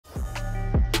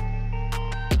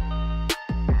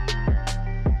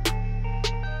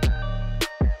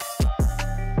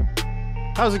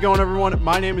How's it going, everyone?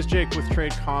 My name is Jake with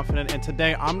Trade Confident, and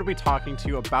today I'm going to be talking to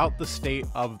you about the state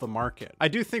of the market. I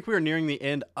do think we are nearing the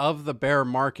end of the bear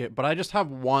market, but I just have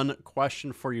one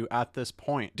question for you at this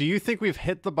point. Do you think we've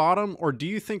hit the bottom, or do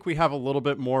you think we have a little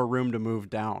bit more room to move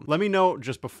down? Let me know,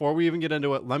 just before we even get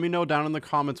into it, let me know down in the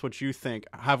comments what you think.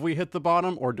 Have we hit the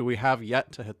bottom, or do we have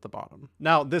yet to hit the bottom?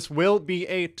 Now, this will be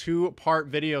a two-part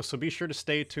video, so be sure to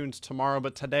stay tuned tomorrow,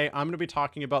 but today I'm going to be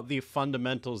talking about the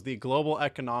fundamentals, the global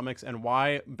economics, and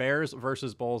why bears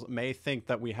versus bulls may think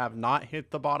that we have not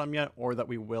hit the bottom yet, or that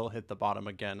we will hit the bottom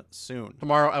again soon.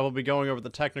 Tomorrow, I will be going over the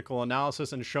technical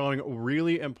analysis and showing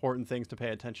really important things to pay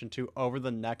attention to over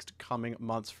the next coming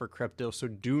months for crypto. So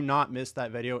do not miss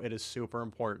that video. It is super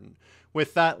important.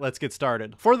 With that, let's get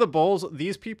started. For the bulls,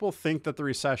 these people think that the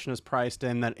recession is priced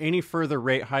in, that any further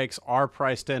rate hikes are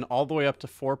priced in all the way up to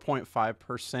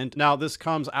 4.5%. Now, this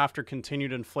comes after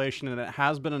continued inflation, and it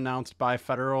has been announced by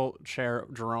Federal Chair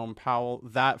Jerome Powell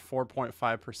that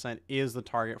 4.5% is the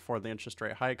target for the interest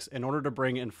rate hikes in order to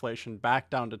bring inflation back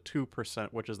down to 2%,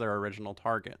 which is their original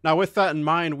target. Now, with that in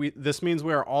mind, this means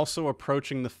we are also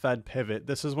approaching the Fed pivot.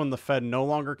 This is when the Fed no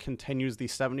longer continues the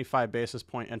 75 basis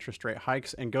point interest rate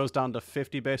hikes and goes down to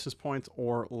 50 basis points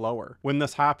or lower. When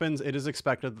this happens, it is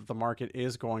expected that the market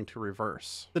is going to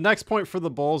reverse. The next point for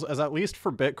the bulls is, at least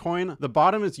for Bitcoin, the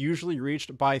bottom is usually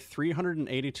reached by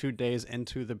 382 days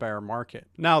into the bear market.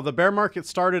 Now, the bear market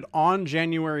started on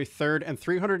January 3rd, and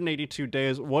 382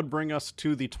 days would bring us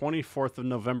to the 24th of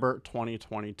November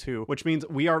 2022, which means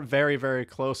we are very, very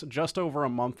close, just over a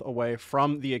month away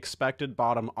from the expected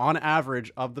bottom on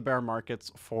average of the bear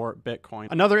markets for Bitcoin.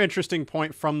 Another interesting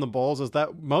point from the bulls is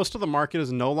that most of the market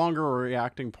is no longer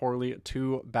reacting poorly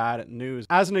to bad news.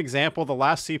 As an example, the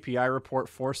last CPI report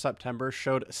for September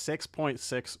showed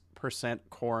 6.6%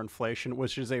 core inflation,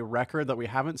 which is a record that we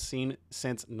haven't seen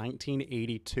since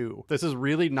 1982. This is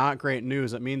really not great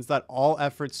news. It means that all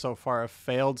efforts so far have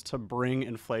failed to bring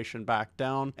inflation back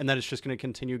down, and that it's just going to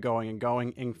continue going and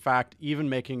going. In fact, even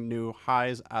making new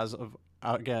highs as of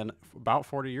again about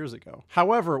 40 years ago.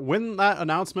 However, when that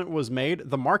announcement was made,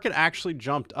 the market actually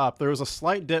jumped up. There was a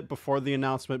slight dip before the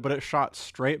announcement, but it shot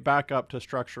straight back up to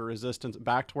structure resistance,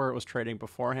 back to where it was trading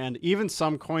beforehand. Even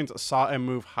some coins saw a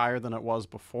move higher than it was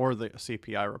before the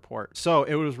CPI report. So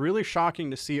it was really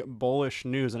shocking to see bullish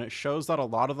news, and it shows that a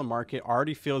lot of the market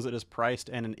already feels it is priced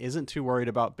in and isn't too worried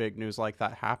about big news like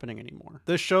that happening anymore.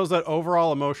 This shows that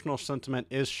overall emotional sentiment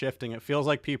is shifting. It feels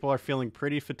like people are feeling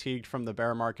pretty fatigued from the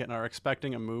bear market and are expecting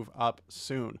a move up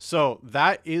soon. So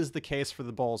that is the case for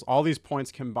the bulls. All these points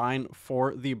combine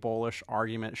for the bullish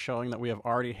argument, showing that we have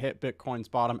already hit Bitcoin's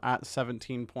bottom at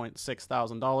 $17.6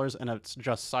 thousand, and it's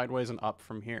just sideways and up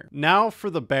from here. Now for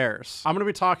the bears. I'm going to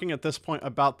be talking at this point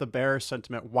about the bear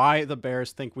sentiment, why the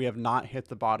bears think we have not hit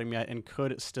the bottom yet and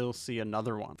could still see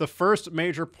another one. The first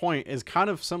major point is kind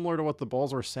of similar to what the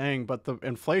bulls were saying, but the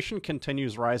inflation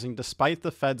continues rising despite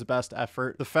the Fed's best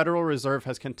effort. The Federal Reserve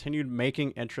has continued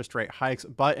making interest rate hikes,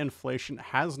 but inflation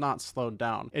has not slowed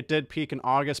down. It did peak in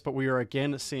August, but we are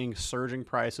again seeing surging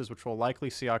prices, which will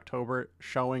likely see October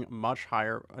showing much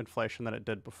higher inflation than it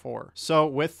did before. So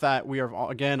with that, we are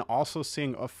again also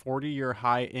seeing a 40-year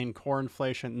high in core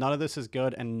inflation. None of this is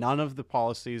good, and none of the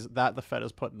policies that the Fed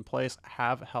has put in place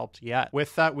have helped yet.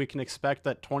 With that, we can expect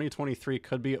that 2023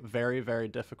 could be very, very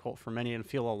difficult for many and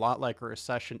feel a lot like a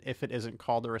recession if it isn't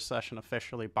called a recession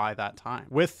officially by that time.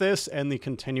 With this and the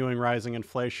continuing rising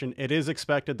inflation, it is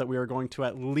expected that we are going to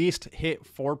at least hit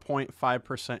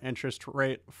 4.5% interest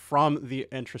rate from the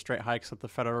interest rate hikes that the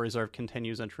Federal Reserve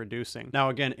continues introducing. Now,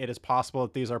 again, it is possible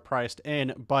that these are priced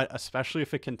in, but especially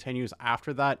if it continues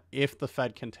after that, if the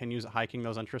Fed continues hiking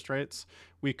those interest rates,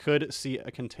 we could see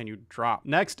a continued drop.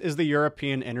 Next is the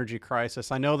European energy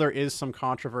crisis. I know there is some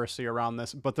controversy around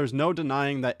this, but there's no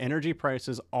denying that energy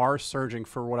prices are surging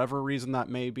for whatever reason that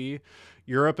may be.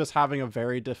 Europe is having a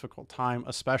very difficult time,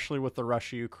 especially with the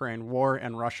Russia-Ukraine war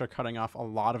and Russia cutting off a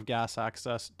lot of gas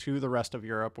access to the rest of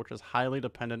Europe, which is highly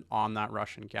dependent on that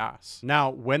Russian gas. Now,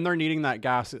 when they're needing that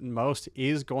gas most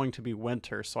is going to be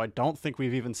winter, so I don't think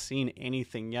we've even seen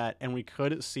anything yet, and we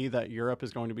could see that Europe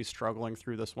is going to be struggling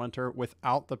through this winter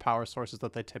without the power sources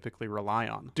that they typically rely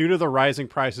on. Due to the rising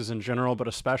prices in general, but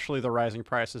especially the rising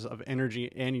prices of energy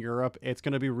in Europe, it's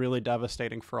going to be really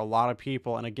devastating for a lot of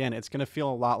people, and again, it's going to feel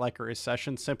a lot like a recession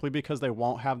recession simply because they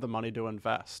won't have the money to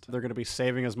invest. They're going to be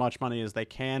saving as much money as they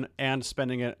can and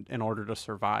spending it in order to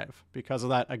survive. Because of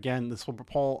that, again, this will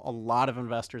pull a lot of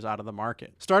investors out of the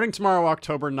market. Starting tomorrow,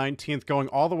 October 19th, going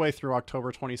all the way through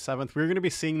October 27th, we're going to be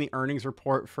seeing the earnings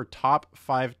report for top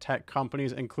 5 tech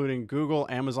companies, including Google,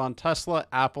 Amazon, Tesla,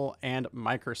 Apple, and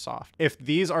Microsoft. If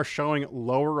these are showing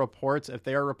lower reports, if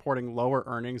they are reporting lower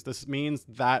earnings, this means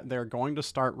that they're going to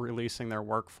start releasing their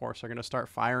workforce. They're going to start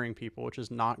firing people, which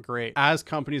is not great. As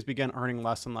companies begin earning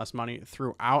less and less money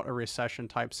throughout a recession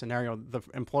type scenario, the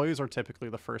employees are typically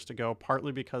the first to go,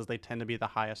 partly because they tend to be the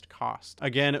highest cost.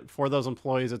 Again, for those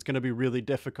employees, it's going to be really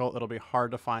difficult. It'll be hard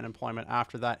to find employment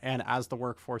after that. And as the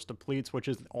workforce depletes, which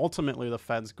is ultimately the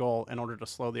Fed's goal in order to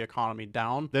slow the economy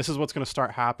down, this is what's going to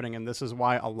start happening. And this is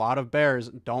why a lot of bears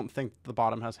don't think the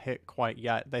bottom has hit quite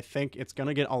yet. They think it's going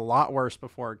to get a lot worse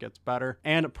before it gets better.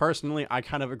 And personally, I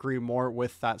kind of agree more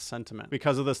with that sentiment.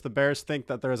 Because of this, the bears think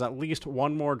that there's at least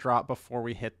one more drop before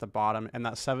we hit the bottom, and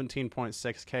that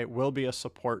 17.6K will be a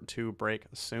support to break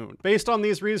soon. Based on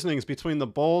these reasonings between the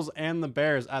bulls and the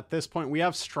bears, at this point, we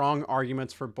have strong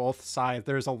arguments for both sides.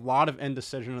 There's a lot of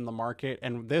indecision in the market,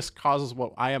 and this causes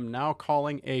what I am now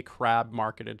calling a crab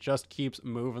market. It just keeps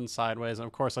moving sideways. And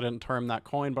of course, I didn't term that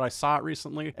coin, but I saw it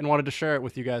recently and wanted to share it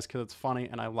with you guys because it's funny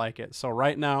and I like it. So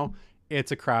right now,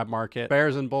 it's a crab market.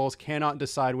 Bears and bulls cannot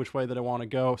decide which way that I want to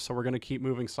go, so we're going to keep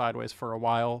moving sideways for a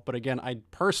while. But again,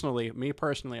 me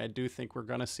personally, I do think we're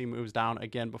going to see moves down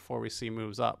again before we see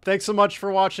moves up. Thanks so much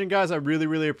for watching, guys. I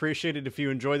really appreciate it. If you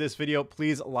enjoy this video,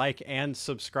 please like and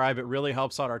subscribe. It really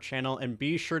helps out our channel. And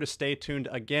be sure to stay tuned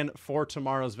again for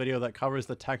tomorrow's video that covers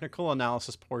the technical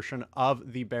analysis portion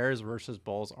of the bears versus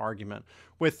bulls argument.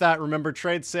 With that, remember,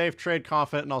 trade safe, trade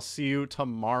confident, and I'll see you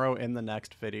tomorrow in the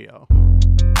next video.